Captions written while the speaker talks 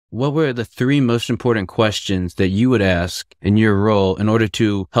what were the three most important questions that you would ask in your role in order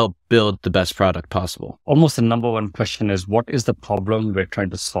to help build the best product possible? Almost the number one question is, what is the problem we're trying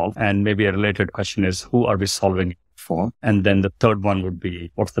to solve? And maybe a related question is, who are we solving it for? And then the third one would be,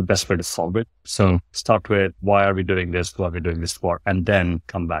 what's the best way to solve it? So start with, why are we doing this? Who are we doing this for? And then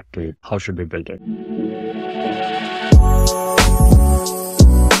come back to how should we build it?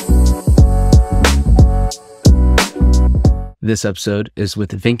 This episode is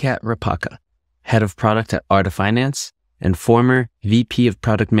with Venkat Rapaka, head of product at Arta Finance and former VP of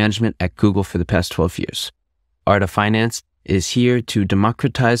product management at Google for the past 12 years. Arta Finance is here to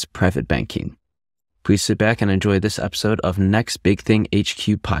democratize private banking. Please sit back and enjoy this episode of Next Big Thing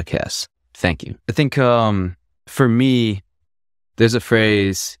HQ podcast. Thank you. I think for me, there's a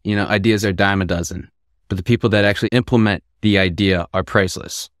phrase, ideas are a dime a dozen, but the people that actually implement the idea are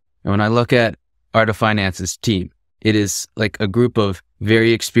priceless. And when I look at Arta Finance's team, it is like a group of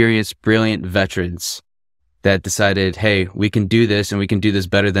very experienced, brilliant veterans that decided, hey, we can do this and we can do this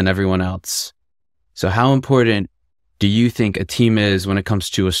better than everyone else. So how important do you think a team is when it comes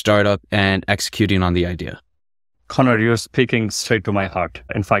to a startup and executing on the idea? Connor, you're speaking straight to my heart.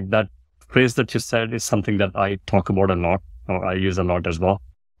 In fact, that phrase that you said is something that I talk about a lot, or I use a lot as well.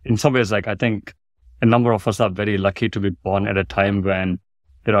 In some ways, I think a number of us are very lucky to be born at a time when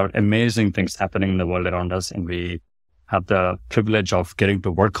there are amazing things happening in the world around us, and we have the privilege of getting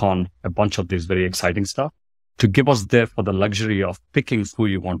to work on a bunch of these very exciting stuff to give us therefore the luxury of picking who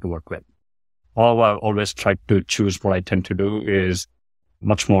you want to work with. All I've always tried to choose, what I tend to do is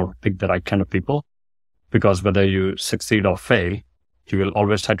much more pick the right kind of people, because whether you succeed or fail, you will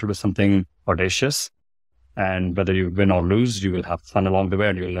always try to do something audacious. And whether you win or lose, you will have fun along the way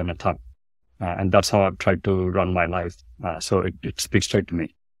and you'll learn a ton. And that's how I've tried to run my life. So it speaks straight to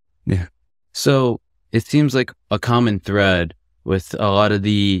me. Yeah. So it seems like a common thread with a lot of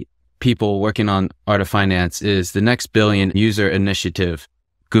the people working on Arta Finance is the next billion user initiative,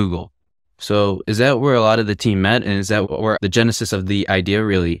 Google. So is that where a lot of the team met? And is that where the genesis of the idea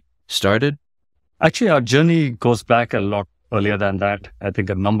really started? Actually, our journey goes back a lot earlier than that. I think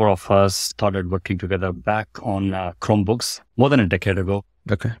a number of us started working together back on Chromebooks more than a decade ago.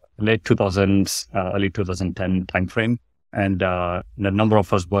 Okay. Late 2000s, early 2010 timeframe. And a number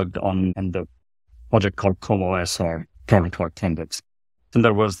of us worked on the project called Chrome OS, or product called Chromebooks.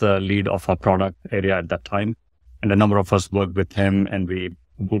 Sundar was the lead of our product area at that time. And a number of us worked with him, and we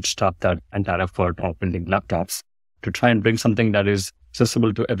bootstrapped that entire effort of building laptops to try and bring something that is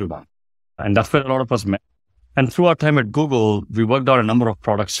accessible to everyone. And that's where a lot of us met. And through our time at Google, we worked on a number of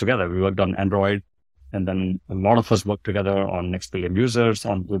products together. We worked on Android, and then a lot of us worked together on Next Billion Users,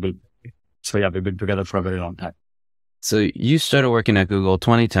 on Google. So yeah, we've been together for a very long time. So you started working at Google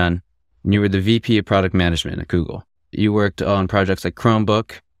 2010, and you were the VP of product management at Google. You worked on projects like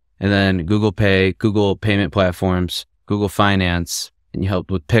Chromebook, and then Google Pay, Google Payment Platforms, Google Finance, and you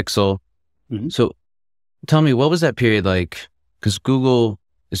helped with Pixel. Mm-hmm. So tell me, what was that period like? Because Google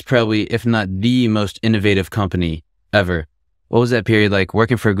is probably, if not the most innovative company ever. What was that period like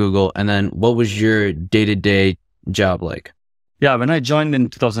working for Google? And then what was your day-to-day job like? Yeah, when I joined in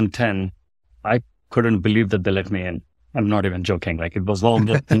 2010, I couldn't believe that they let me in. I'm not even joking. Like, it was all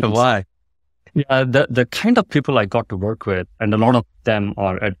the things. Why? Yeah, the kind of people I got to work with, and a lot of them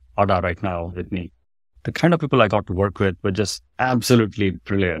are at Arta right now with me. The kind of people I got to work with were just absolutely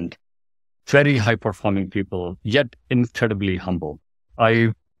brilliant, very high-performing people, yet incredibly humble.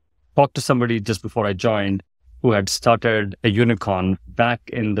 I talked to somebody just before I joined who had started a unicorn back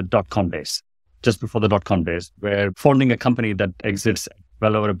in the dot-com days, just before the dot-com days, where founding a company that exits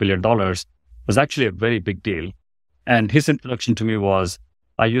well over $1 billion was actually a very big deal. And his introduction to me was,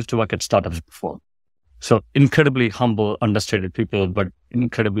 I used to work at startups before. So incredibly humble, understated people, but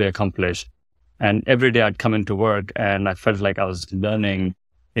incredibly accomplished. And every day I'd come into work and I felt like I was learning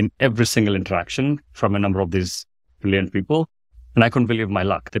in every single interaction from a number of these brilliant people. And I couldn't believe my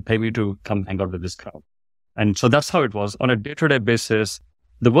luck. They pay me to come hang out with this crowd. And so that's how it was. On a day-to-day basis,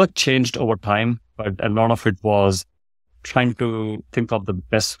 the work changed over time, but a lot of it was trying to think of the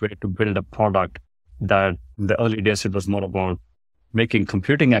best way to build a product that in the early days, it was more about making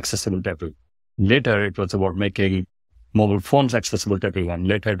computing accessible to everyone. Later, it was about making mobile phones accessible to everyone.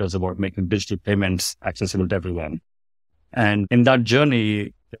 Later, it was about making digital payments accessible to everyone. And in that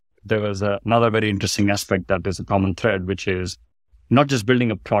journey, there was another very interesting aspect that is a common thread, which is not just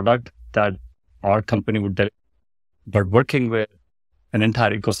building a product that our company would deliver, but working with an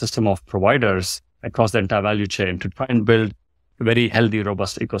entire ecosystem of providers across the entire value chain to try and build a very healthy,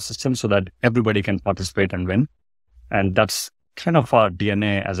 robust ecosystem so that everybody can participate and win. And that's kind of our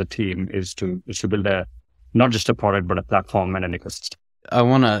DNA as a team, is to build not just a product, but a platform and an ecosystem. I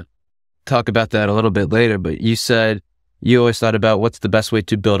want to talk about that a little bit later, but you said you always thought about what's the best way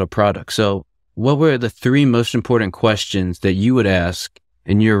to build a product. So what were the 3 most important questions that you would ask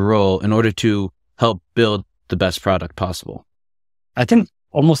in your role in order to help build the best product possible? I think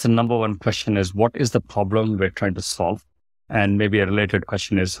almost the number one question is, what is the problem we're trying to solve? And maybe a related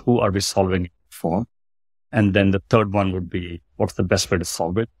question is, who are we solving it for? And then the third one would be, what's the best way to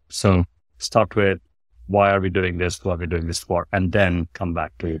solve it? So start with, why are we doing this? Who are we doing this for? And then come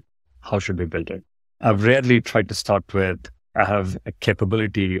back to, how should we build it? I've rarely tried to start with, I have a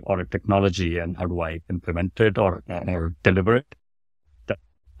capability or a technology and how do I implement it or deliver it? That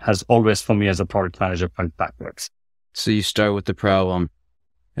has always, for me as a product manager, went backwards. So you start with the problem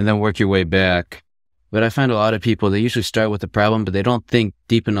and then work your way back. But I find a lot of people, they usually start with the problem, but they don't think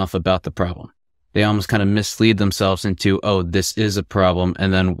deep enough about the problem. They almost kind of mislead themselves into, oh, this is a problem,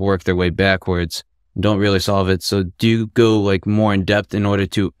 and then work their way backwards. Don't really solve it. So do you go like more in depth in order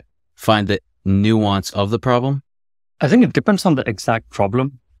to find the nuance of the problem? I think it depends on the exact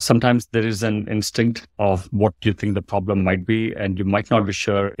problem. Sometimes there is an instinct of what you think the problem might be, and you might not be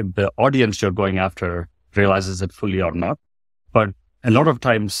sure if the audience you're going after realizes it fully or not. But a lot of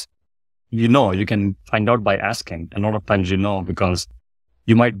times, you can find out by asking. A lot of times, because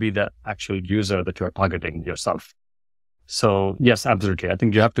you might be the actual user that you're targeting yourself. So yes, absolutely. I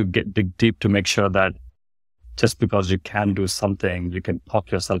think you have to dig deep to make sure that just because you can do something, you can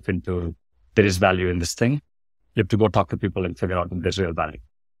talk yourself into, there is value in this thing. You have to go talk to people and figure out if there's real value.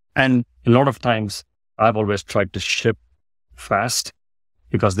 And a lot of times, I've always tried to ship fast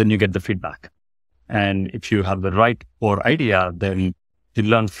because then you get the feedback. And if you have the right core idea, then you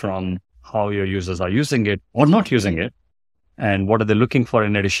learn from how your users are using it or not using it. And what are they looking for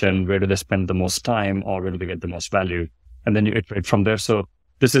in addition? Where do they spend the most time or where do they get the most value? And then you iterate from there. So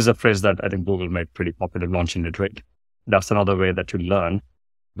this is a phrase that I think Google made pretty popular, launch and iterate. That's another way that you learn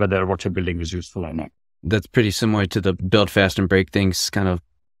whether what you're building is useful or not. That's pretty similar to the build fast and break things kind of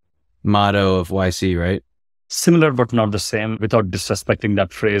motto of YC, right? Similar, but not the same. Without disrespecting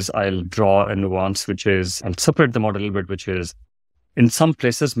that phrase, I'll draw a nuance, which is, I'll separate them out a little bit, which is, in some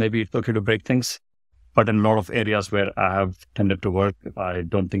places, maybe it's okay to break things. But in a lot of areas where I have tended to work, I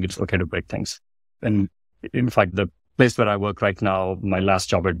don't think it's okay to break things. And in fact, the place where I work right now, my last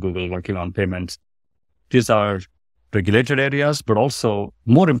job at Google, working on payments, these are regulated areas, but also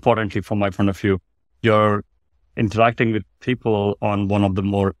more importantly, from my point of view, you're interacting with people on one of the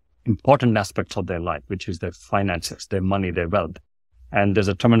more important aspects of their life, which is their finances, their money, their wealth. And there's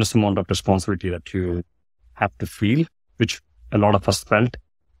a tremendous amount of responsibility that you have to feel, which a lot of us felt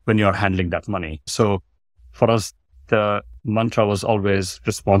when you're handling that money. So for us, the mantra was always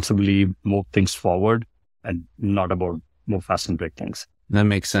responsibly move things forward and not about move fast and break things. That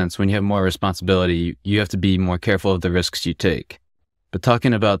makes sense. When you have more responsibility, you have to be more careful of the risks you take. But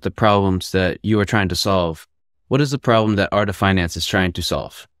talking about the problems that you are trying to solve, what is the problem that Arta Finance is trying to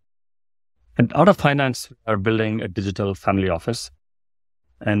solve? At Arta Finance, we are building a digital family office.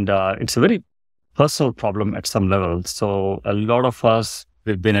 And it's a very personal problem at some level. So a lot of us,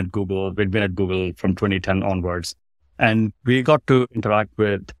 we've been at Google from 2010 onwards. And we got to interact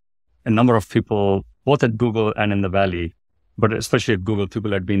with a number of people, both at Google and in the Valley, but especially at Google,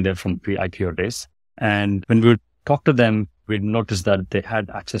 people had been there from pre-IPO days. And when we would talk to them, we'd notice that they had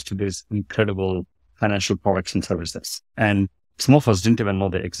access to these incredible financial products and services. And some of us didn't even know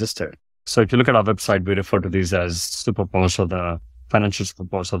they existed. So if you look at our website, we refer to these as superpowers or the financial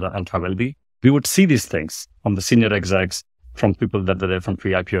superpowers or the ultra-wealthy. We would see these things from the senior execs, from people that were there from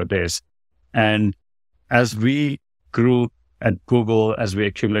pre-IPO days. And as we grew at Google, as we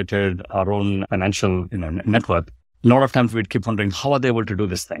accumulated our own financial network, a lot of times we'd keep wondering, how are they able to do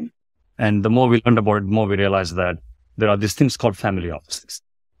this thing? And the more we learned about it, the more we realized that there are these things called family offices.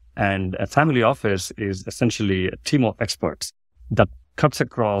 And a family office is essentially a team of experts that cuts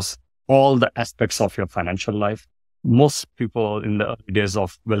across all the aspects of your financial life. Most people in the early days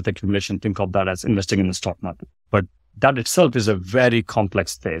of wealth accumulation think of that as investing in the stock market. But that itself is a very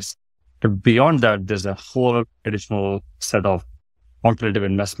complex space. But beyond that, there's a whole additional set of alternative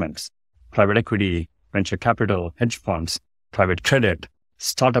investments, private equity, venture capital, hedge funds, private credit,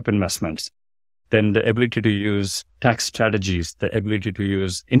 startup investments. Then the ability to use tax strategies, the ability to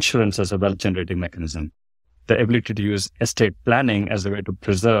use insurance as a wealth generating mechanism, the ability to use estate planning as a way to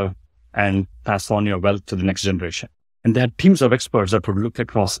preserve and pass on your wealth to the next generation. And they had teams of experts that would look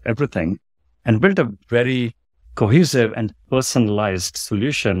across everything and build a very cohesive and personalized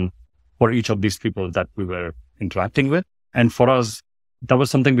solution for each of these people that we were interacting with. And for us, that was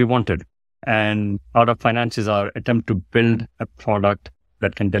something we wanted. And Arta Finance is our attempt to build a product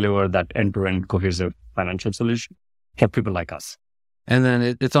that can deliver that end-to-end cohesive financial solution for people like us. And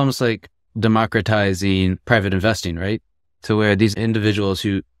then it's almost like democratizing private investing, right? To where these individuals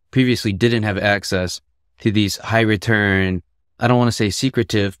who previously didn't have access to these high return, I don't want to say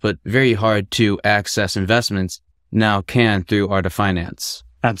secretive, but very hard to access investments now can through Arta Finance.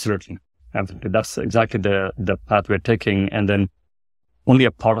 Absolutely. Absolutely. That's exactly the path we're taking. And then only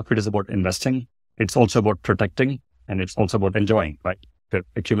a part of it is about investing. It's also about protecting, and it's also about enjoying, right? You're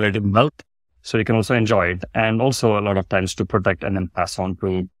accumulating wealth, so you can also enjoy it. And also a lot of times to protect and then pass on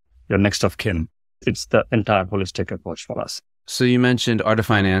to your next of kin. It's the entire holistic approach for us. So you mentioned Arta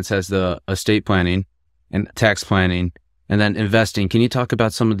Finance has the estate planning and tax planning and then investing. Can you talk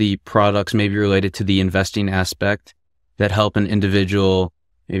about some of the products maybe related to the investing aspect that help an individual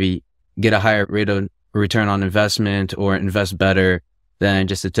maybe get a higher rate of return on investment or invest better than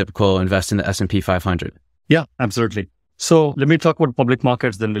just a typical invest in the S&P 500? Yeah, absolutely. So let me talk about public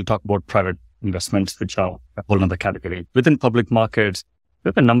markets, then we'll talk about private investments, which are a whole other category. Within public markets, we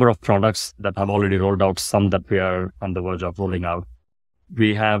have a number of products that have already rolled out, some that we are on the verge of rolling out.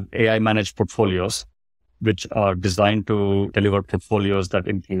 We have AI managed portfolios, which are designed to deliver portfolios that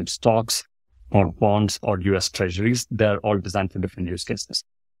include stocks or bonds or US treasuries. They're all designed for different use cases.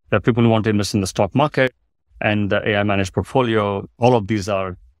 There are people who want to invest in the stock market and the AI managed portfolio. All of these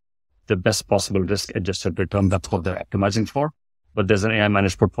are the best possible risk adjusted return. That's what they're optimizing for. But there's an AI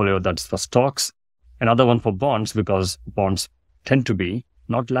managed portfolio that's for stocks, another one for bonds, because bonds tend to be,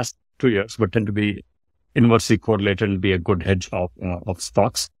 not last 2 years, but tend to be inversely correlated and be a good hedge of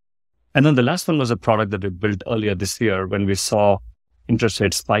stocks. And then the last one was a product that we built earlier this year when we saw interest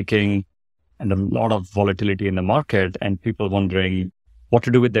rates spiking and a lot of volatility in the market and people wondering what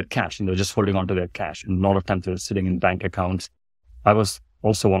to do with their cash. And they're just holding on to their cash. And a lot of times they're sitting in bank accounts. I was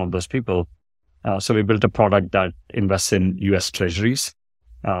also one of those people. So we built a product that invests in US treasuries,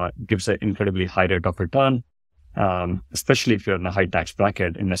 gives an incredibly high rate of return. Especially if you're in a high tax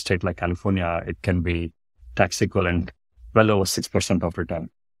bracket in a state like California, it can be tax equivalent well over 6% of return.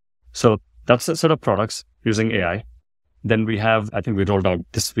 So that's a set of products using AI. Then we have, I think we rolled out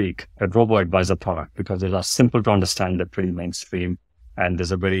this week, a robo-advisor product because they are simple to understand, they're pretty mainstream, and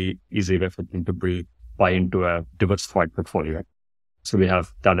there's a very easy way for them to buy into a diversified portfolio. So we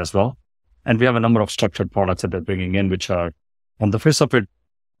have that as well. And we have a number of structured products that they're bringing in, which are on the face of it,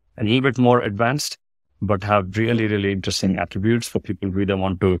 a little bit more advanced, but have really, really interesting attributes for people who either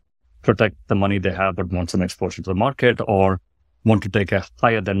want to protect the money they have, but want some exposure to the market or want to take a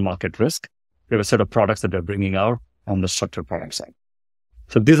higher than market risk. We have a set of products that they're bringing out on the structured product side.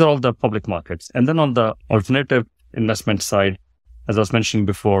 So these are all the public markets. And then on the alternative investment side, as I was mentioning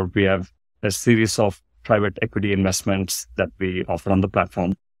before, we have a series of private equity investments that we offer on the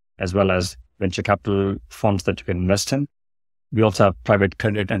platform, as well as venture capital funds that you can invest in. We also have private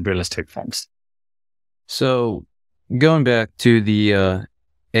credit and real estate funds. So going back to the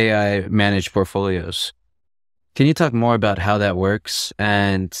AI managed portfolios, can you talk more about how that works?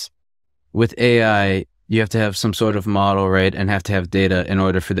 And with AI, you have to have some sort of model, right? And have to have data in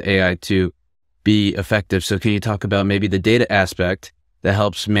order for the AI to be effective. So can you talk about maybe the data aspect that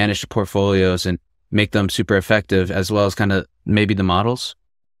helps manage the portfolios and make them super effective, as well as kind of maybe the models?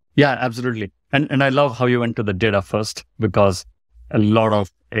 Yeah, absolutely. And I love how you went to the data first, because a lot of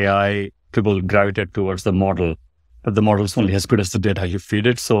AI people gravitate towards the model, but the model is only as good as the data you feed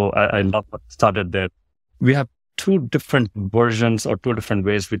it. So I love what started there. We have two different versions or two different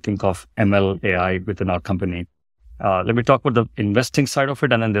ways we think of ML AI within our company. Let me talk about the investing side of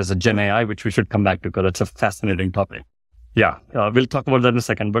it, and then there's a Gen AI, which we should come back to because it's a fascinating topic. Yeah, we'll talk about that in a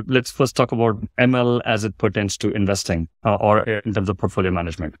second, but let's first talk about ML as it pertains to investing or in terms of portfolio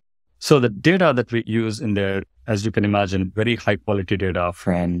management. So the data that we use in there, as you can imagine, very high quality data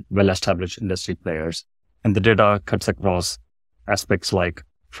from well-established industry players. And the data cuts across aspects like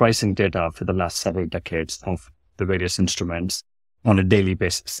pricing data for the last several decades of the various instruments on a daily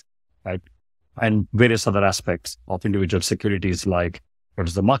basis, right? And various other aspects of individual securities, like what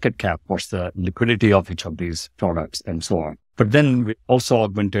is the market cap, what's the liquidity of each of these products, and so on. But then we also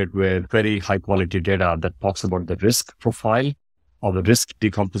augmented with very high quality data that talks about the risk profile or the risk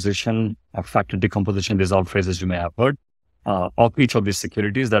decomposition or factor decomposition. These are all phrases you may have heard of each of these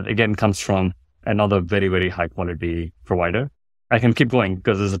securities that again comes from another very, very high quality provider. I can keep going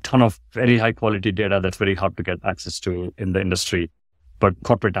because there's a ton of very high quality data that's very hard to get access to in the industry, but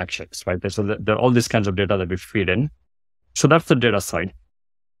corporate actions, right? So there are all these kinds of data that we feed in. So that's the data side.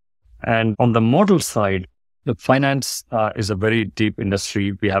 And on the model side, the finance is a very deep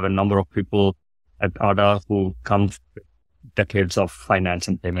industry. We have a number of people at Arta who come with decades of finance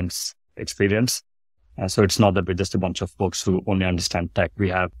and payments experience. So it's not that we're just a bunch of folks who only understand tech. We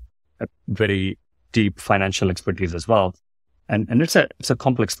have a very deep financial expertise as well. And it's a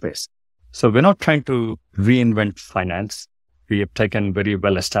complex space. So we're not trying to reinvent finance. We have taken very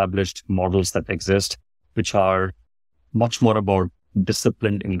well-established models that exist, which are much more about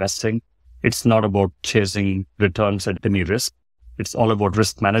disciplined investing. It's not about chasing returns at any risk. It's all about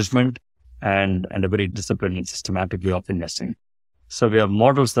risk management and a very disciplined and systematic way of investing. So we have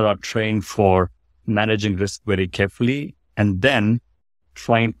models that are trained for managing risk very carefully and then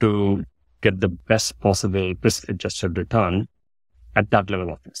trying to get the best possible risk-adjusted return at that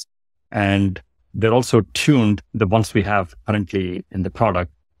level of risk. And they're also tuned, the ones we have currently in the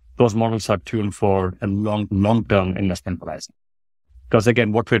product, those models are tuned for a long-term investment horizon. Because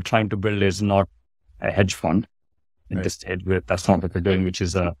again, what we're trying to build is not a hedge fund. In this stage, that's not what we're doing, which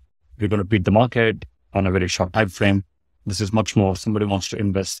is we're going to beat the market on a very short time frame. This is much more somebody wants to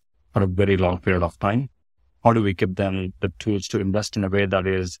invest for a very long period of time. How do we give them the tools to invest in a way that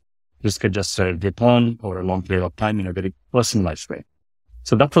is risk-adjusted return over a long period of time in a very personalized way?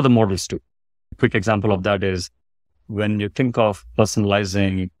 So that's what the models do. A quick example of that is when you think of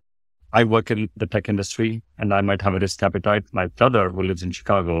personalizing, I work in the tech industry and I might have a risk appetite. My brother, who lives in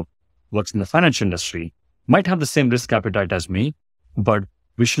Chicago, works in the financial industry, might have the same risk appetite as me, but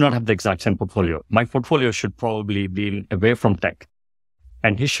we should not have the exact same portfolio. My portfolio should probably lean away from tech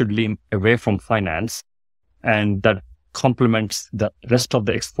and he should lean away from finance. And that complements the rest of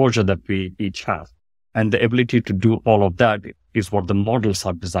the exposure that we each have. And the ability to do all of that is what the models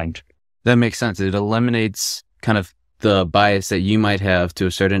are designed to do. That makes sense. It eliminates kind of the bias that you might have to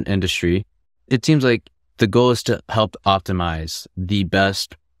a certain industry. It seems like the goal is to help optimize the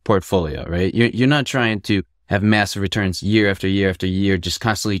best portfolio, right? You're not trying to have massive returns year after year after year, just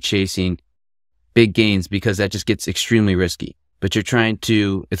constantly chasing big gains because that just gets extremely risky. But you're trying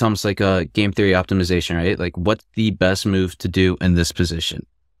to, it's almost like a game theory optimization, right? Like what's the best move to do in this position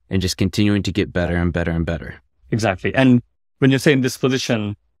and just continuing to get better and better and better. Exactly. And when you say in this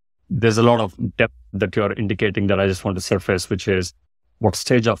position, there's a lot of depth that you're indicating that I just want to surface, which is what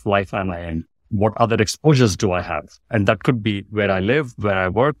stage of life am I in? What other exposures do I have? And that could be where I live, where I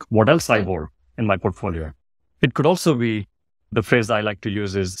work, what else I hold in my portfolio. It could also be, the phrase I like to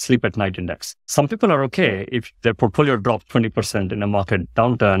use is sleep at night index. Some people are okay if their portfolio drops 20% in a market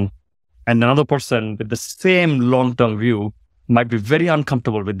downturn, and another person with the same long-term view might be very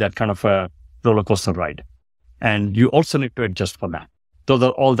uncomfortable with that kind of a roller coaster ride. And you also need to adjust for that. Those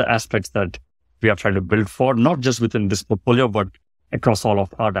are all the aspects that we are trying to build for, not just within this portfolio, but across all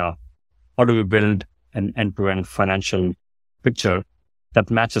of Arta. How do we build an end-to-end financial picture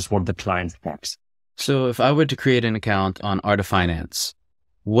that matches what the client wants? So if I were to create an account on Arta Finance,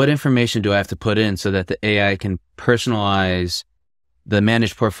 what information do I have to put in so that the AI can personalize the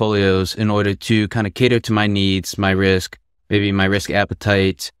managed portfolios in order to kind of cater to my needs, my risk, maybe my risk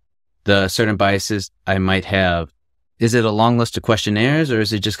appetite, the certain biases I might have? Is it a long list of questionnaires, or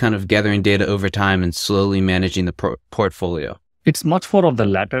is it just kind of gathering data over time and slowly managing the portfolio? It's much more of the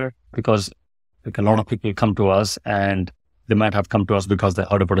latter, because like a lot of people come to us and they might have come to us because they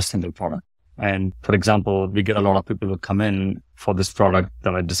heard about a single product. And for example, we get a lot of people who come in for this product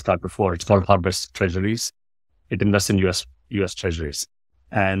that I described before. It's called Harvest Treasuries. It invests in US Treasuries,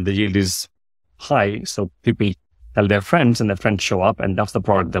 and the yield is high. So people tell their friends and their friends show up, and that's the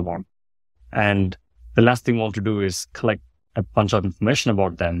product they want. And the last thing we want to do is collect a bunch of information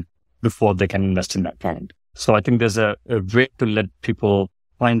about them before they can invest in that product. So I think there's a way to let people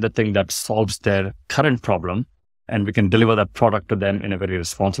find the thing that solves their current problem, and we can deliver that product to them in a very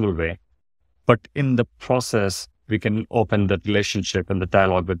responsible way. But in the process, we can open the relationship and the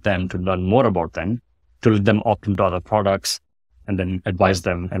dialogue with them to learn more about them, to let them opt into other products, and then advise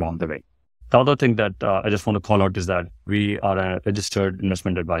them along the way. The other thing that I just want to call out is that we are a registered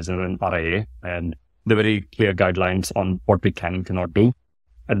investment advisor in RIA, and the very clear guidelines on what we can and cannot do.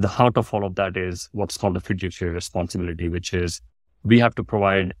 At the heart of all of that is what's called a fiduciary responsibility, which is we have to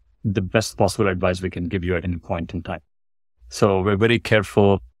provide the best possible advice we can give you at any point in time. So we're very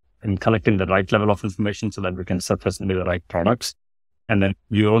careful in collecting the right level of information so that we can surface into the right products. And then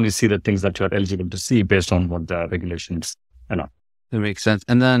you only see the things that you're eligible to see based on what the regulations are. That makes sense.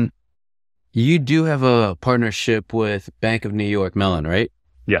 And then you do have a partnership with Bank of New York Mellon, right?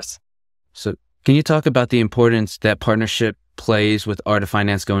 Yes. So can you talk about the importance that partnership plays with Arta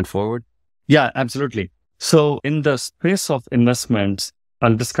Finance going forward? Yeah, absolutely. So in the space of investments,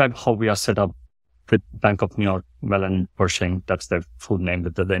 I'll describe how we are set up with Bank of New York Mellon Pershing. That's the full name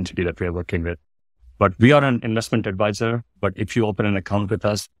with the entity that we are working with. But we are an investment advisor. But if you open an account with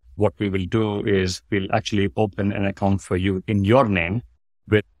us, what we will do is we'll actually open an account for you in your name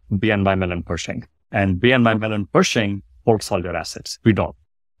with BNY Mellon Pershing. And BNY Mellon Pershing holds all your assets. We don't.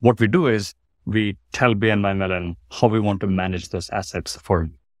 What we do is we tell BNY Mellon how we want to manage those assets for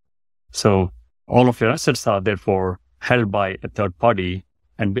you. So all of your assets are therefore held by a third party,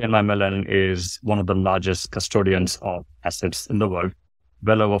 and BNY Mellon is one of the largest custodians of assets in the world,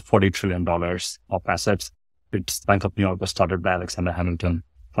 well over $40 trillion of assets. It's Bank of New York was started by Alexander Hamilton,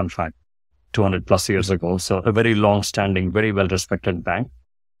 fun fact, 200 plus years ago. So a very long-standing, very well-respected bank.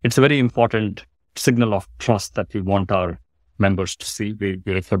 It's a very important signal of trust that we want our members to see. We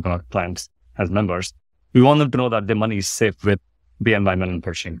refer to our clients as members. We want them to know that their money is safe with BNY Mellon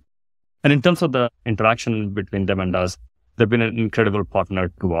Pershing. And in terms of the interaction between them and us, they've been an incredible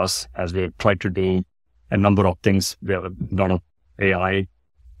partner to us as we try to do a number of things. We have a lot of AI,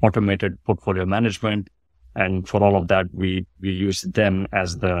 automated portfolio management. And for all of that, we use them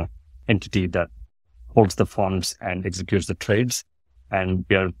as the entity that holds the funds and executes the trades. And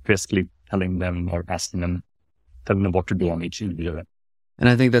we are basically telling them or asking them, telling them what to do on each individual. And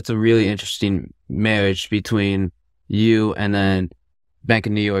I think that's a really interesting marriage between you and then Bank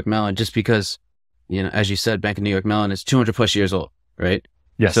of New York Mellon, just because, as you said, Bank of New York Mellon is 200 plus years old, right?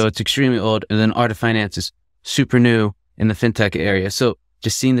 Yes. So it's extremely old. And then Arta Finance is super new in the fintech area. So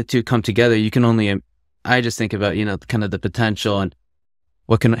just seeing the two come together, you can only, I just think about, kind of the potential and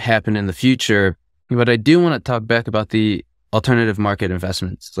what can happen in the future. But I do want to talk back about the alternative market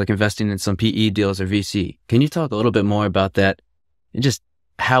investments, like investing in some PE deals or VC. Can you talk a little bit more about that and just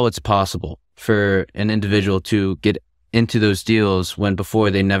how it's possible for an individual to get into those deals when before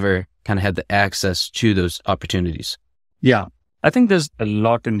they never kind of had the access to those opportunities? Yeah, I think there's a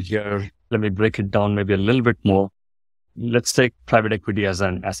lot in here. Let me break it down maybe a little bit more. Let's take private equity as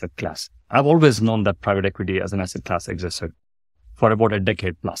an asset class. I've always known that private equity as an asset class existed for about a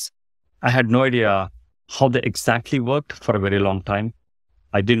decade plus. I had no idea how they exactly worked for a very long time.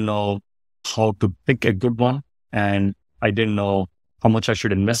 I didn't know how to pick a good one, and I didn't know how much I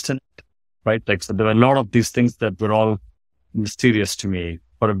should invest in it, right? So there were a lot of these things that were all mysterious to me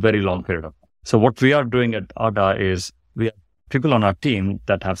for a very long period of time. So what we are doing at Arta is we have people on our team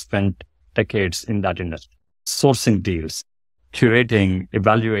that have spent decades in that industry, sourcing deals, curating,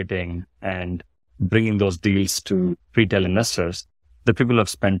 evaluating, and bringing those deals to retail investors. The people have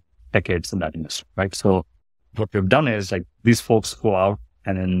spent decades in that industry, right? So what we've done is these folks go out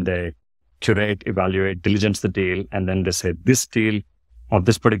and then they curate, evaluate, diligence the deal, and then they say, this deal or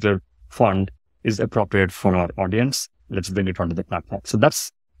this particular fund is appropriate for our audience. Let's bring it onto the platform. So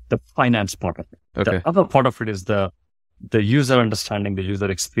that's the finance part of it. Okay. The other part of it is the user understanding, the user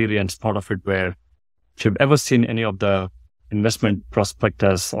experience part of it, where if you've ever seen any of the investment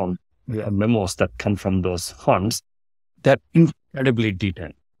prospectus or memos that come from those funds, they're incredibly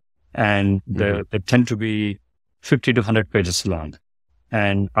detailed. And they tend to be 50 to 100 pages long.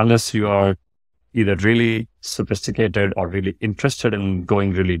 And unless you are either really sophisticated or really interested in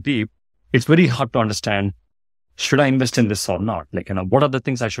going really deep, it's very hard to understand, should I invest in this or not? What are the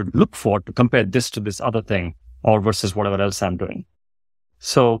things I should look for to compare this to this other thing or versus whatever else I'm doing?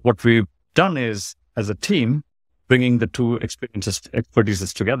 So what we've done is, as a team, bringing the two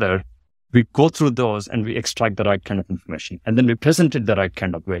expertises together, we go through those and we extract the right kind of information. And then we present it the right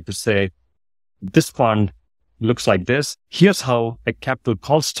kind of way to say, this fund looks like this. Here's how a capital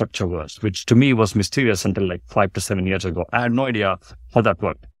call structure works, which to me was mysterious until 5 to 7 years ago. I had no idea how that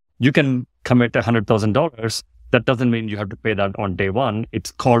worked. You can commit $100,000. That doesn't mean you have to pay that on day one.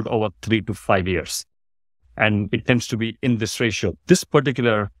 It's called over 3 to 5 years. And it tends to be in this ratio. This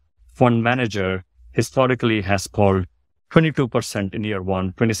particular fund manager historically has called 22% in year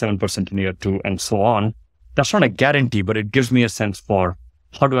one, 27% in year two, and so on. That's not a guarantee, but it gives me a sense for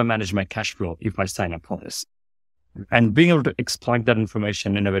how do I manage my cash flow if I sign up for this? And being able to exploit that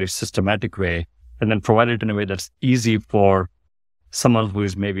information in a very systematic way and then provide it in a way that's easy for someone who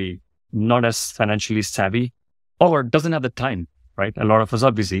is maybe not as financially savvy or doesn't have the time, right? A lot of us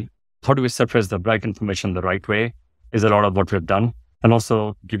are busy. How do we surface the right information the right way is a lot of what we've done. And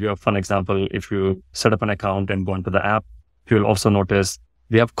also give you a fun example. If you set up an account and go into the app, you'll also notice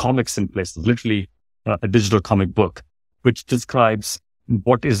we have comics in place, literally a digital comic book, which describes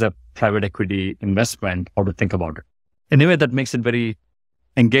what is a private equity investment, how to think about it in a way that makes it very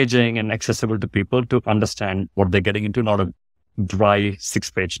engaging and accessible to people to understand what they're getting into, not a dry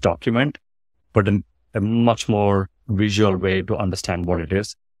 6-page document, but in a much more visual way to understand what it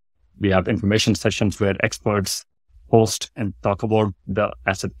is. We have information sessions where experts host and talk about the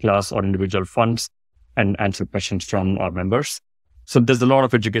asset class or individual funds and answer questions from our members. So there's a lot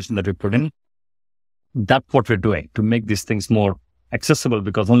of education that we put in. That's what we're doing to make these things more accessible,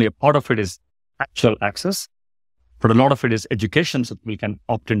 because only a part of it is actual access, but a lot of it is education so that we can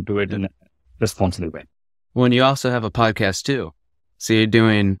opt into it in a responsible way. Well, and you also have a podcast too. So you're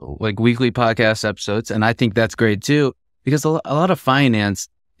doing like weekly podcast episodes. And I think that's great too, because a lot of finance,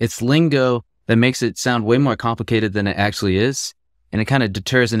 it's lingo that makes it sound way more complicated than it actually is. And it kind of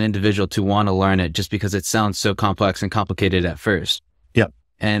deters an individual to want to learn it just because it sounds so complex and complicated at first. Yeah.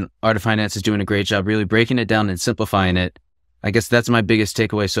 And Arta Finance is doing a great job really breaking it down and simplifying it. I guess that's my biggest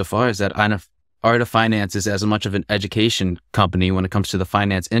takeaway so far, is that Arta Finance is as much of an education company when it comes to the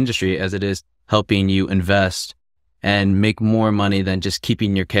finance industry as it is helping you invest and make more money than just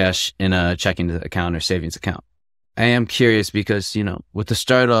keeping your cash in a checking account or savings account. I am curious because, with the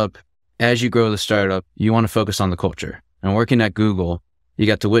startup, as you grow the startup, you want to focus on the culture. And working at Google, you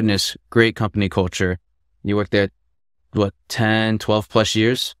got to witness great company culture. You worked there, 10, 12 plus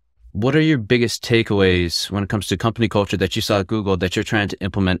years? What are your biggest takeaways when it comes to company culture that you saw at Google that you're trying to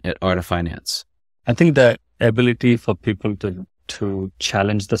implement at Arta Finance? I think the ability for people to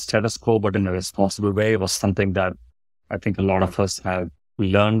challenge the status quo, but in a responsible way, was something that I think a lot of us have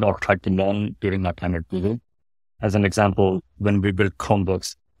learned or tried to learn during our time at Google. As an example, when we built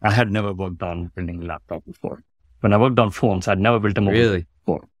Chromebooks, I had never worked on building a laptop before. When I worked on phones, I'd never built a mobile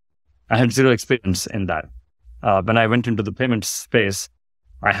before. I had zero experience in that. When I went into the payments space,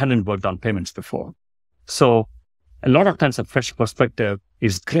 I hadn't worked on payments before. So a lot of times a fresh perspective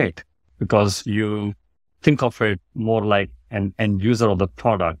is great because you think of it more like an end user of the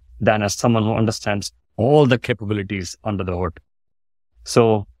product than as someone who understands all the capabilities under the hood.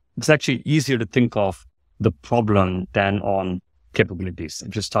 So it's actually easier to think of the problem than on capabilities.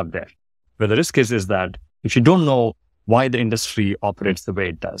 If you start there. Where the risk is that if you don't know why the industry operates the way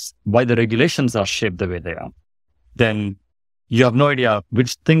it does, why the regulations are shaped the way they are, then you have no idea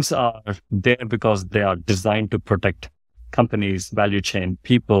which things are there because they are designed to protect companies, value chain,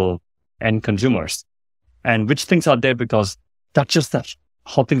 people, and consumers. And which things are there because that's just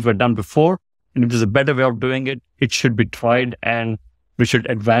how things were done before. And if there's a better way of doing it, it should be tried and we should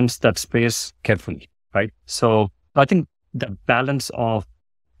advance that space carefully, right? So I think the balance of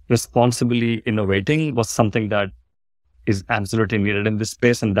responsibly innovating was something that is absolutely needed in this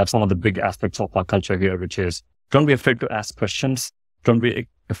space. And that's one of the big aspects of our culture here, which is don't be afraid to ask questions. Don't be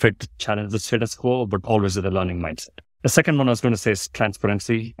afraid to challenge the status quo, but always with a learning mindset. The second one I was going to say is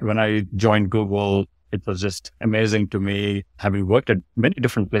transparency. When I joined Google, it was just amazing to me. Having worked at many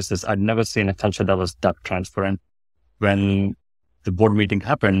different places, I'd never seen a culture that was that transparent. When the board meeting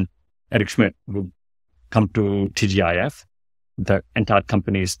happened, Eric Schmidt would come to TGIF, the entire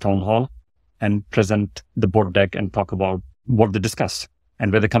company's town hall, and present the board deck and talk about what they discussed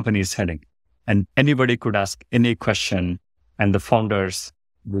and where the company is heading. And anybody could ask any question and the founders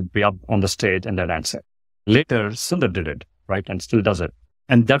would be up on the stage and they'd answer. Later, Sundar did it, right? And still does it.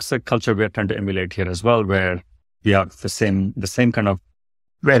 And that's a culture we're trying to emulate here as well, where we have the same kind of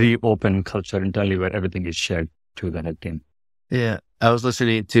very open culture internally where everything is shared to the head team. Yeah. I was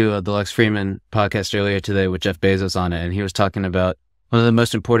listening to the Lex Fridman podcast earlier today with Jeff Bezos on it, and he was talking about one of the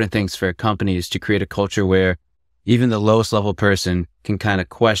most important things for a company is to create a culture where even the lowest level person can kind of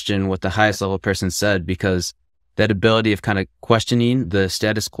question what the highest level person said, because that ability of kind of questioning the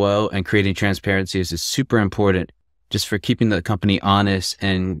status quo and creating transparency is super important just for keeping the company honest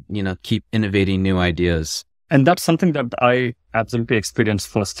and, keep innovating new ideas. And that's something that I absolutely experienced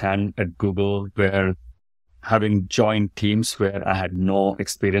firsthand at Google, where having joined teams where I had no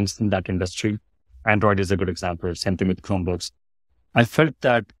experience in that industry, Android is a good example, same thing with Chromebooks. I felt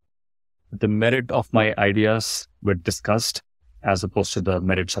that the merit of my ideas were discussed as opposed to the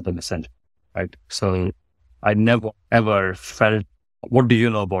merits of the message, right? So I never ever felt, what do you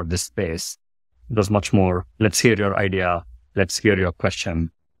know about this space? It was much more, let's hear your idea, let's hear your question,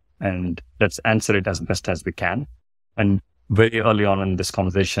 and let's answer it as best as we can. And very early on in the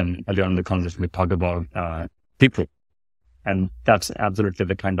conversation, we talked about people. And that's absolutely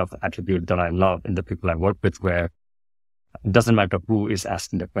the kind of attribute that I love in the people I work with, where it doesn't matter who is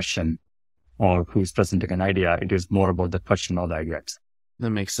asking the question or who's presenting an idea. It is more about the question or the ideas.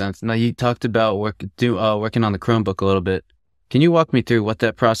 That makes sense. Now, you talked about working on the Chromebook a little bit. Can you walk me through what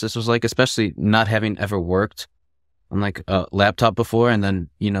that process was like, especially not having ever worked on like a laptop before and then,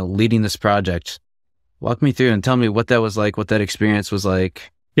 leading this project? Walk me through and tell me what that was like, what that experience was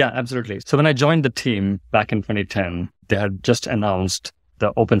like. Yeah, absolutely. So when I joined the team back in 2010, they had just announced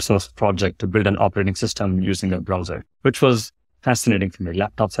the open source project to build an operating system using a browser, which was fascinating for me.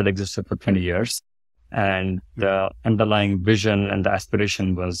 Laptops had existed for 20 years, and the underlying vision and the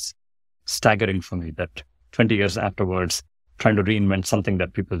aspiration was staggering for me, that 20 years afterwards, trying to reinvent something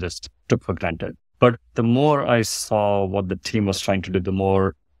that people just took for granted. But the more I saw what the team was trying to do, the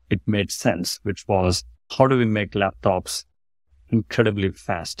more it made sense, which was, how do we make laptops incredibly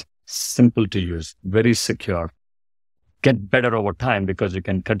fast, simple to use, very secure, get better over time because you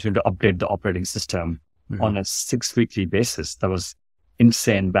can continue to update the operating system on a 6-weekly basis. That was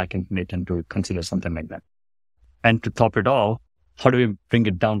insane back in 2010 to consider something like that. And to top it all, how do we bring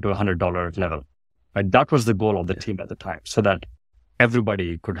it down to $100 level? Right? That was the goal of the team at the time, so that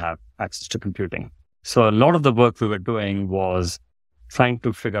everybody could have access to computing. So a lot of the work we were doing was trying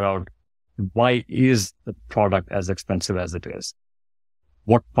to figure out, why is the product as expensive as it is?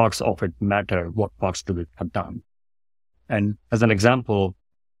 What parts of it matter? What parts do we cut down? And as an example,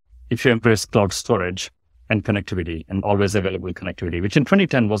 if you embrace cloud storage and connectivity and always available connectivity, which in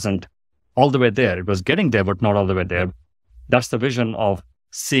 2010 wasn't all the way there. It was getting there, but not all the way there. That's the vision of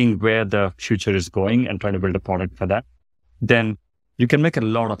seeing where the future is going and trying to build a product for that. Then you can make a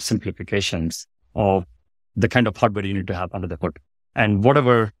lot of simplifications of the kind of hardware you need to have under the hood. And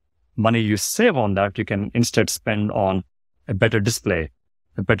whatever money you save on that, you can instead spend on a better display,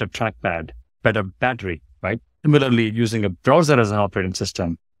 a better trackpad, better battery, right? Similarly, using a browser as an operating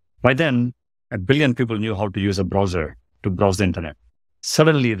system. By then, 1 billion people knew how to use a browser to browse the internet.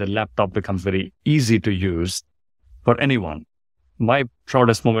 Suddenly, the laptop becomes very easy to use for anyone. My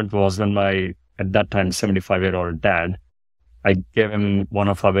proudest moment was when my, at that time, 75-year-old dad, I gave him one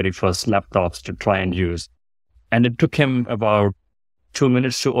of our very first laptops to try and use. And it took him about 2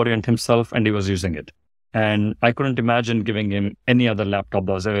 minutes to orient himself, and he was using it. And I couldn't imagine giving him any other laptop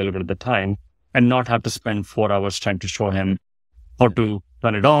that was available at the time and not have to spend 4 hours trying to show him how to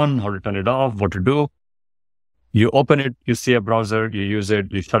turn it on, how to turn it off, what to do. You open it, you see a browser, you use it,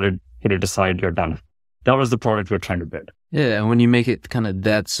 you shut it, hit it aside, you're done. That was the product we're trying to build. Yeah, and when you make it kind of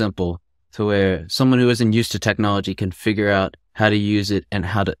that simple to where someone who isn't used to technology can figure out how to use it and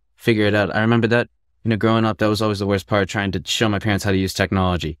how to figure it out. I remember that, growing up, that was always the worst part, trying to show my parents how to use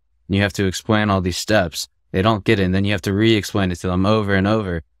technology. And you have to explain all these steps. They don't get it, and then you have to re-explain it to them over and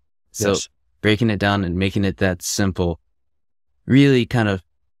over. So breaking it down and making it that simple, really kind of,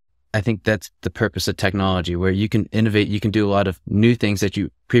 I think that's the purpose of technology, where you can innovate, you can do a lot of new things that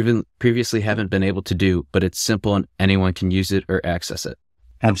you previously haven't been able to do, but it's simple and anyone can use it or access it.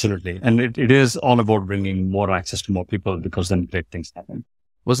 Absolutely. And it is all about bringing more access to more people, because then great things happen.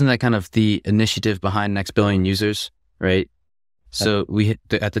 Wasn't that kind of the initiative behind Next Billion Users, right? So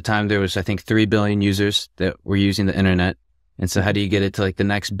at the time, there was, I think, 3 billion users that were using the internet. And so how do you get it to like the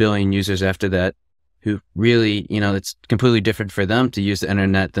next billion users after that, who really, it's completely different for them to use the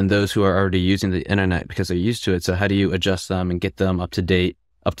internet than those who are already using the internet because they're used to it. So how do you adjust them and get them up to date,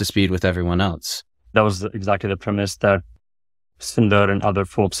 up to speed with everyone else? That was exactly the premise that Sundar and other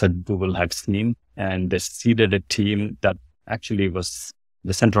folks at Google had seen. And they seeded a team that actually was,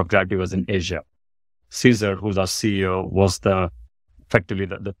 the center of gravity was in Asia. Caesar, who's our CEO, was effectively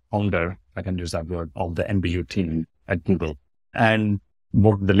the founder, I can use that word, of the NBU team at Google. And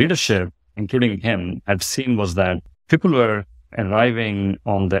what the leadership, including him, had seen was that people were arriving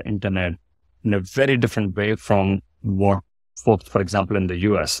on the internet in a very different way from what folks, for example, in the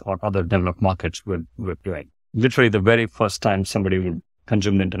US or other developed markets were doing. Literally, the very first time somebody would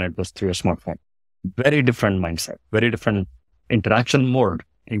consume the internet was through a smartphone. Very different mindset, very different interaction mode,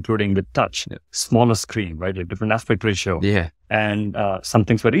 including with touch, smaller screen, right? A different aspect ratio. Yeah. And some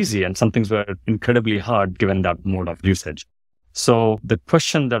things were easy and some things were incredibly hard given that mode of usage. So the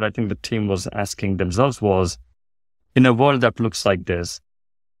question that I think the team was asking themselves was, in a world that looks like this,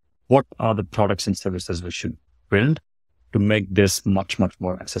 what are the products and services we should build to make this much, much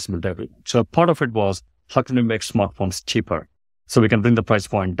more accessible to everyone? So part of it was, how can we make smartphones cheaper so we can bring the price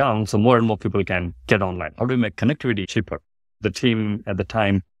point down so more and more people can get online? How do we make connectivity cheaper? The team at the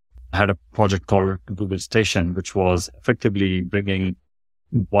time had a project called Google Station, which was effectively bringing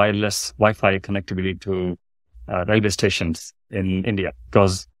wireless Wi-Fi connectivity to railway stations in India,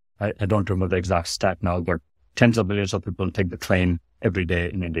 because I don't remember the exact stat now, but tens of millions of people take the train every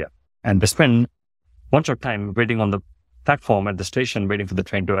day in India. And they spend bunch of time waiting on the platform at the station, waiting for the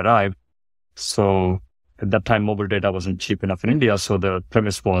train to arrive. So at that time, mobile data wasn't cheap enough in India. So the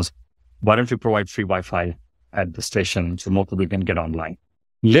premise was, why don't we provide free Wi-Fi at the station so more people can get online?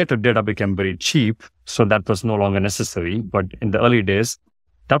 Later, data became very cheap, so that was no longer necessary. But in the early days,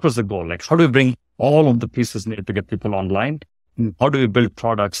 that was the goal. Like, how do we bring all of the pieces needed to get people online? How do we build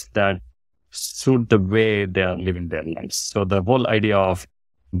products that suit the way they are living their lives? So the whole idea of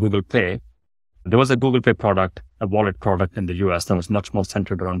Google Pay, there was a Google Pay product, a wallet product in the US that was much more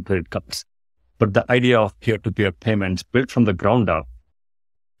centered around credit cards. But the idea of peer-to-peer payments built from the ground up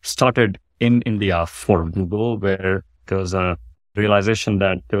started in India for Google, where there was a realization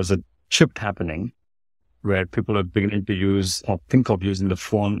that there was a shift happening where people are beginning to use or think of using the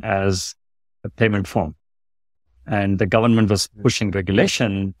phone as a payment form. And the government was pushing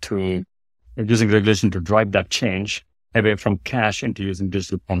regulation using regulation to drive that change. away from cash into using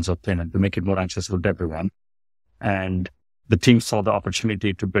digital forms of payment to make it more accessible to everyone. And the team saw the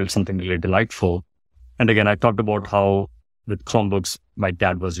opportunity to build something really delightful. And again, I talked about how with Chromebooks, my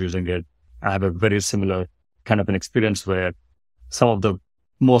dad was using it. I have a very similar kind of an experience where some of the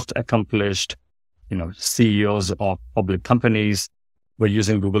most accomplished, CEOs of public companies were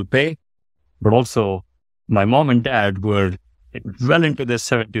using Google Pay, but also my mom and dad were well into their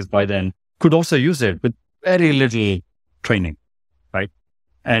 70s by then, could also use it with very little training, right?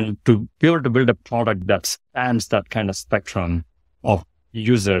 And to be able to build a product that spans that kind of spectrum of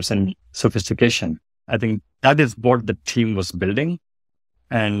users and sophistication, I think that is what the team was building.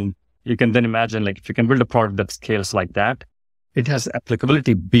 And you can then imagine, if you can build a product that scales like that, it has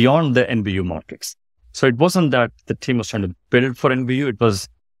applicability beyond the NBU markets. So it wasn't that the team was trying to build for NBU. It was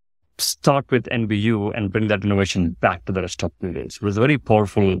start with NBU and bring that innovation back to the rest of the days. It was a very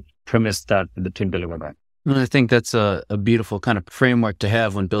powerful premise that the team delivered on. Well, I think that's a beautiful kind of framework to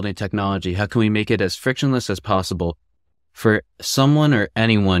have when building technology. How can we make it as frictionless as possible for someone or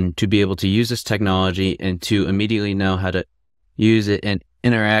anyone to be able to use this technology and to immediately know how to use it and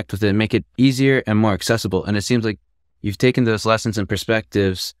interact with it and make it easier and more accessible? And it seems like you've taken those lessons and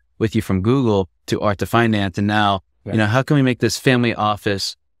perspectives with you from Google to Arta Finance. And now, how can we make this family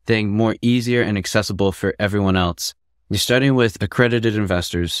office thing more easier and accessible for everyone else? You're starting with accredited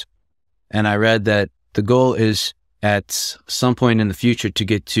investors. And I read that the goal is at some point in the future to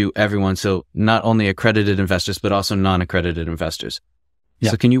get to everyone. So not only accredited investors, but also non-accredited investors.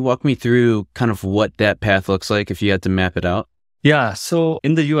 Yeah. So can you walk me through kind of what that path looks like if you had to map it out? Yeah. So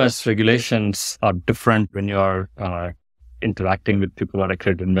in the US, regulations are different when you are interacting with people who are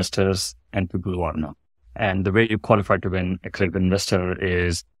accredited investors and people who are not. And the way you qualify to be an accredited investor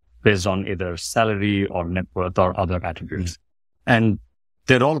is based on either salary or net worth or other attributes. And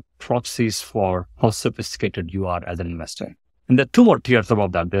they're all proxies for how sophisticated you are as an investor. And there are two more tiers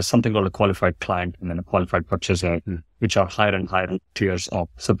above that. There's something called a qualified client and then a qualified purchaser, which are higher and higher tiers of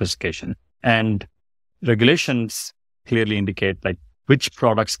sophistication. And regulations clearly indicate which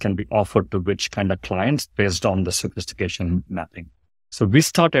products can be offered to which kind of clients based on the sophistication mapping. So we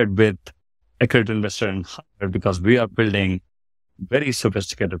started with accredited investor and higher because we are building very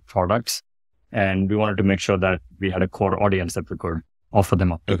sophisticated products and we wanted to make sure that we had a core audience that we could offer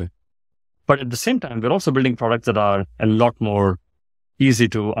them up to. Okay. But at the same time, we're also building products that are a lot more easy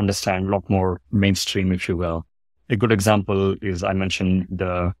to understand, a lot more mainstream, if you will. A good example is I mentioned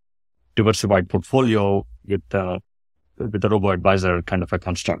the diversified portfolio with the robo-advisor kind of a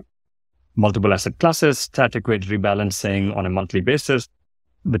construct. Multiple asset classes, static weight rebalancing on a monthly basis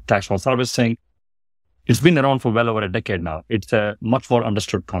with tax loss harvesting. It's been around for well over a decade now. It's a much more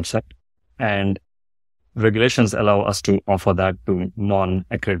understood concept. And regulations allow us to offer that to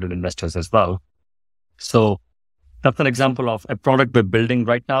non-accredited investors as well. So that's an example of a product we're building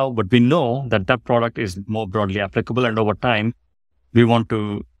right now, but we know that that product is more broadly applicable. And over time, we want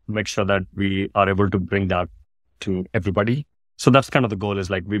to make sure that we are able to bring that to everybody. So that's kind of the goal is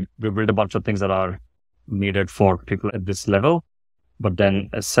we build a bunch of things that are needed for people at this level, but then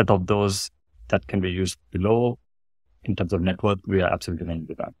a set of those that can be used below in terms of net worth, we are absolutely going to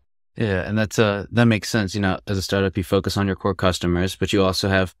do that. Yeah. And that makes sense. As a startup, you focus on your core customers, but you also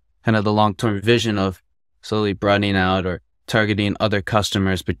have kind of the long-term vision of slowly broadening out or targeting other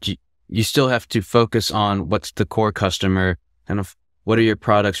customers, but you still have to focus on what's the core customer, kind of what are your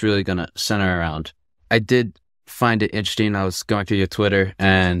products really going to center around. I did find it interesting. I was going through your Twitter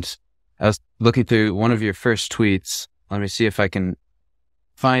and I was looking through one of your first tweets. Let me see if I can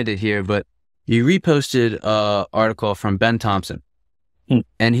find it here, but you reposted an article from Ben Thompson.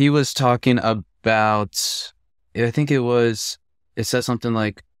 And he was talking about, I think it said something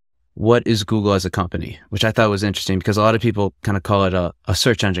like, what is Google as a company? Which I thought was interesting because a lot of people kind of call it a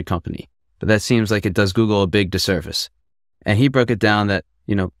search engine company, but that seems like it does Google a big disservice. And he broke it down that,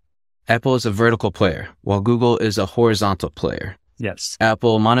 Apple is a vertical player while Google is a horizontal player. Yes.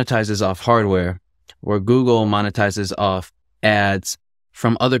 Apple monetizes off hardware where Google monetizes off ads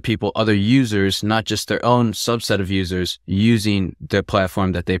from other people, other users, not just their own subset of users using the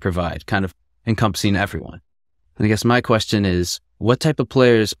platform that they provide, kind of encompassing everyone. And I guess my question is, what type of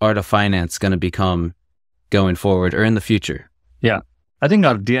players are Arta Finance going to become going forward or in the future? Yeah, I think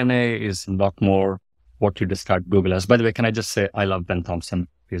our DNA is a lot more what you described Google as. By the way, can I just say, I love Ben Thompson.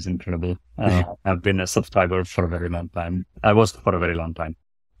 He's incredible. I've been a subscriber for a very long time. I was for a very long time.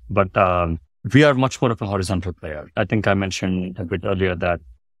 But we are much more of a horizontal player. I think I mentioned a bit earlier that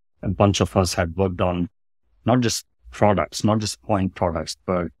a bunch of us had worked on not just products, not just point products,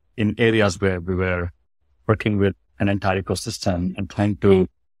 but in areas where we were working with an entire ecosystem and trying to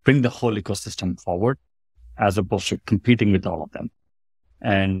bring the whole ecosystem forward as opposed to competing with all of them.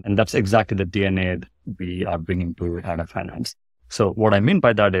 And that's exactly the DNA that we are bringing to Arta Finance. So what I mean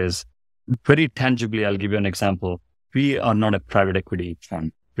by that is very tangibly, I'll give you an example. We are not a private equity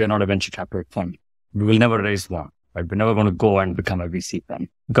fund. We are not a venture capital fund. We will never raise one, right? We're never going to go and become a VC fund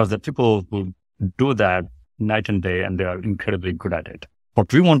because the people who do that night and day, and they are incredibly good at it.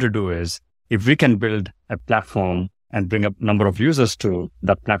 What we want to do is, if we can build a platform and bring a number of users to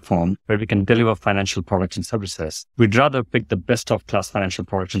that platform where we can deliver financial products and services, we'd rather pick the best of class financial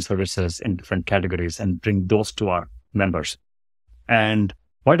products and services in different categories and bring those to our members. And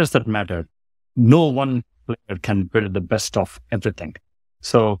why does that matter? No one player can build the best of everything.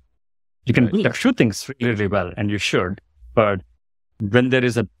 So you can build a few things really, really well, and you should, but when there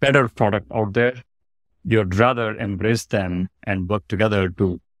is a better product out there, you'd rather embrace them and work together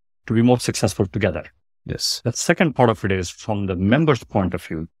to be more successful together. Yes. The second part of it is from the member's point of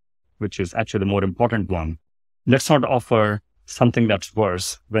view, which is actually the more important one. Let's not offer something that's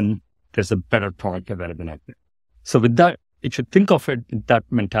worse when there's a better product available out there. So with that, if you think of it in that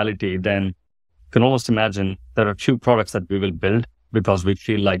mentality, then you can almost imagine there are a few products that we will build because we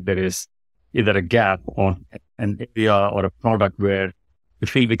feel like there is either a gap or an area or a product where we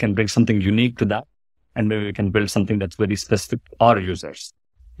feel we can bring something unique to that. And maybe we can build something that's very specific to our users.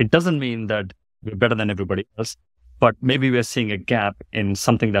 It doesn't mean that we're better than everybody else, but maybe we're seeing a gap in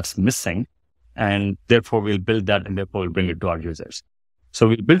something that's missing, and therefore we'll build that and therefore we'll bring it to our users. So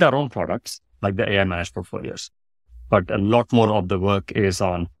we'll build our own products like the AI managed portfolios. But a lot more of the work is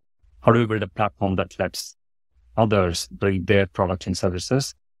on how do we build a platform that lets others bring their products and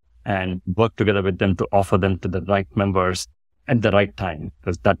services and work together with them to offer them to the right members at the right time,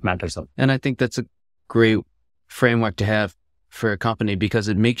 because that matters. And I think that's a great framework to have for a company because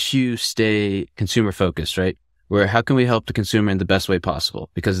it makes you stay consumer focused, right? Where how can we help the consumer in the best way possible?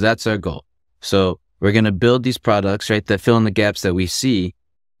 Because that's our goal. So we're going to build these products, right, that fill in the gaps that we see.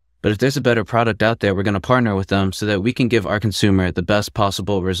 But if there's a better product out there, we're going to partner with them so that we can give our consumer the best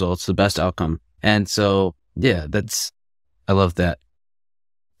possible results, the best outcome. And so, yeah, I love that.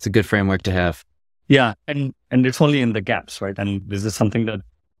 It's a good framework to have. Yeah. And it's only in the gaps, right? And this is something that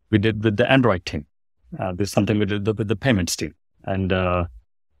we did with the Android team. This is something we did with the payments team. And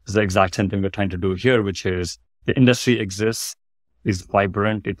it's the exact same thing we're trying to do here, which is the industry exists, is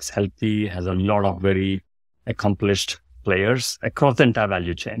vibrant, it's healthy, has a lot of very accomplished players across the entire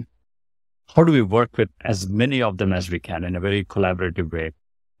value chain. How do we work with as many of them as we can in a very collaborative way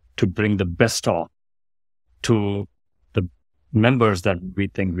to bring the best of to the members that we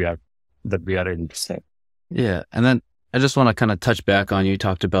think we are able to serve? Yeah. And then I just want to kind of touch back on, you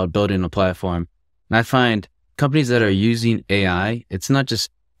talked about building a platform. And I find companies that are using AI, it's not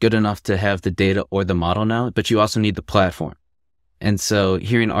just good enough to have the data or the model now, but you also need the platform. And so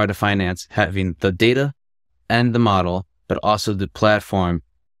hearing Arta Finance having the data and the model, but also the platform,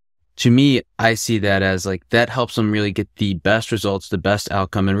 to me, I see that as like, that helps them really get the best results, the best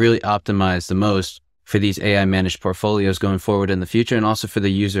outcome, and really optimize the most for these AI managed portfolios going forward in the future, and also for the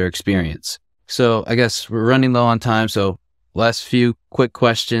user experience. So I guess we're running low on time. So last few quick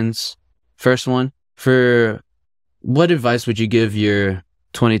questions. First one, for what advice would you give your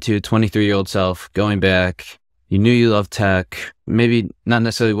 22, 23-year-old self going back? You knew you loved tech, maybe not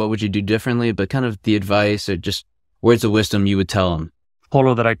necessarily what would you do differently, but kind of the advice or just words of wisdom you would tell them.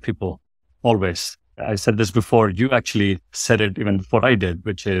 Follow the right people, always. I said this before, you actually said it even before I did,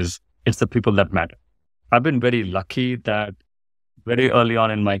 which is, it's the people that matter. I've been very lucky that very early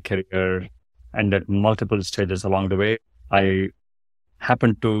on in my career and at multiple stages along the way, I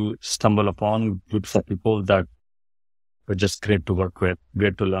happened to stumble upon groups of people that were just great to work with,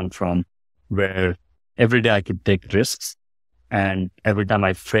 great to learn from, where every day I could take risks. And every time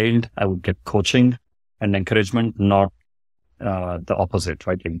I failed, I would get coaching and encouragement, not the opposite,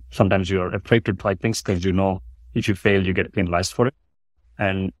 right? Like sometimes you're afraid to try things because you know if you fail, you get penalized for it.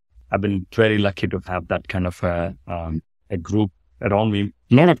 And I've been very lucky to have that kind of a group around me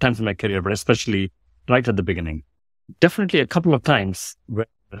a lot of times in my career, but especially right at the beginning. Definitely a couple of times where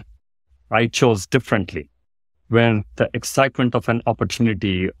I chose differently, when the excitement of an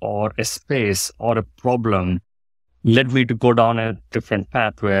opportunity or a space or a problem led me to go down a different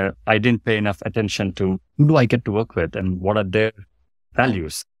path where I didn't pay enough attention to who do I get to work with and what are their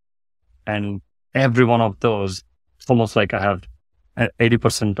values. And every one of those, it's almost like I have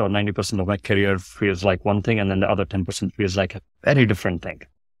 80% or 90% of my career feels like one thing, and then the other 10% feels like a very different thing.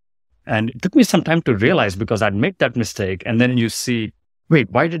 And it took me some time to realize, because I'd made that mistake. And then you see,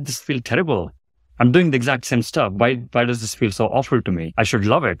 wait, why did this feel terrible? I'm doing the exact same stuff. Why does this feel so awful to me? I should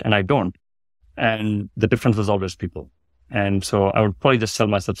love it, and I don't. And the difference was always people. And so I would probably just tell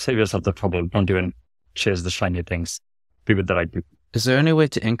myself, save yourself the trouble. Don't even chase the shiny things, be with the right people. Is there any way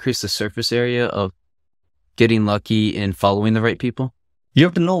to increase the surface area of getting lucky in following the right people? You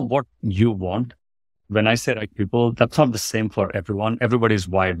have to know what you want. When I say right people, that's not the same for everyone. Everybody's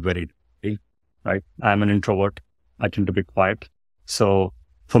wired very differently, right? I'm an introvert. I tend to be quiet. So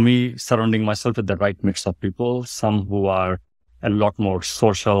for me, surrounding myself with the right mix of people, some who are a lot more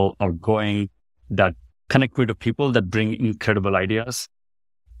social, outgoing, that connect me to people that bring incredible ideas.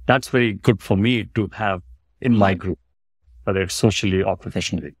 That's very good for me to have in my group, whether it's socially or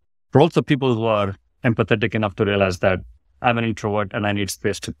professionally. But also people who are empathetic enough to realize that I'm an introvert and I need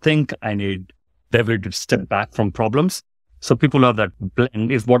space to think. I need the ability to step back from problems. So people who have that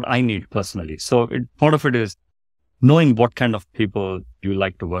blend is what I need personally. So part of it is knowing what kind of people you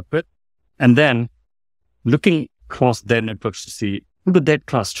like to work with, and then looking across their networks to see who do they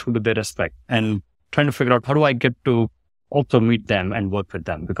trust, who do they respect, and trying to figure out how do I get to also meet them and work with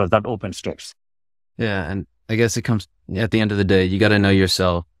them, because that opens doors. Yeah. And I guess it comes at the end of the day, you got to know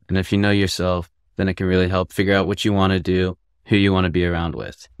yourself. And if you know yourself, then it can really help figure out what you want to do, who you want to be around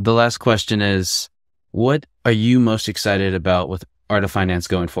with. The last question is, what are you most excited about with Arta Finance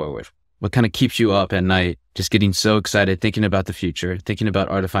going forward? What kind of keeps you up at night, just getting so excited, thinking about the future, thinking about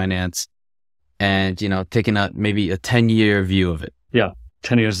Arta Finance, and, taking out maybe a 10-year view of it? Yeah,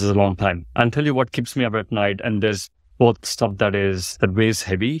 10 years is a long time. I'll tell you what keeps me up at night. And there's both stuff that weighs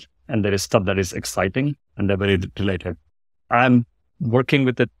heavy, and there is stuff that is exciting, and they're very related. I'm working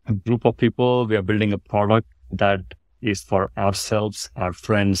with a group of people. We are building a product that is for ourselves, our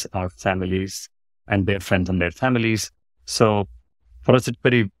friends, our families, and their friends and their families. So for us, it's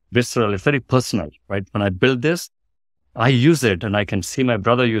very visceral. It's very personal, right? When I build this, I use it and I can see my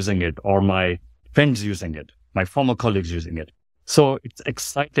brother using it or my friends using it, my former colleagues using it. So it's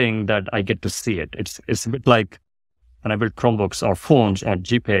exciting that I get to see it. It's a bit like when I build Chromebooks or phones or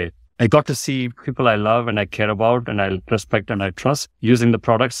GPay, I got to see people I love and I care about and I respect and I trust using the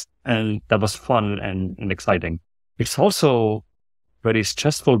products. And that was fun and exciting. It's also very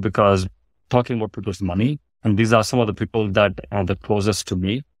stressful because talking about people's money, and these are some of the people that are the closest to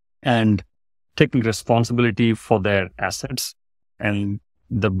me, and taking responsibility for their assets and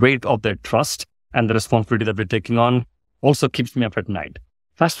the weight of their trust and the responsibility that we're taking on also keeps me up at night.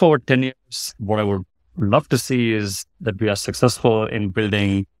 Fast forward 10 years, what I would love to see is that we are successful in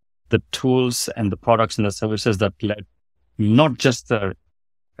building the tools and the products and the services that let not just the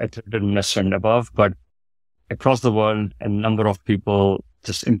accredited investor and above, but across the world, a number of people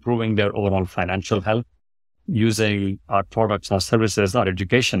just improving their overall financial health using our products, our services, our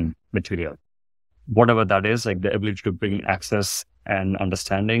education material, whatever that is, like the ability to bring access and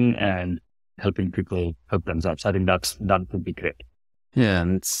understanding and helping people help themselves. I think that would be great. Yeah.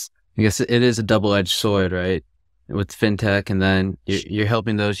 And I guess it is a double-edged sword, right? With fintech, and then you're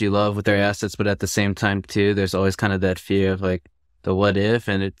helping those you love with their assets, but at the same time too, there's always kind of that fear of like the what if,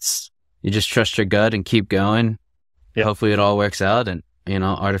 and you just trust your gut and keep going. Yeah. Hopefully it all works out. And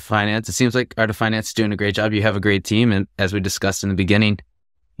Arta Finance, it seems like Arta Finance is doing a great job. You have a great team, and as we discussed in the beginning,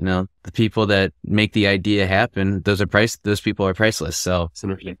 the people that make the idea happen, those people are priceless. So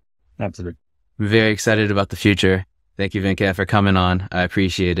Absolutely. Very excited about the future. Thank you, Venkat, for coming on. I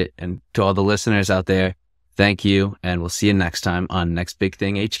appreciate it. And to all the listeners out there, thank you, and we'll see you next time on Next Big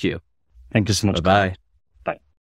Thing HQ. Thank you so much. Bye-bye.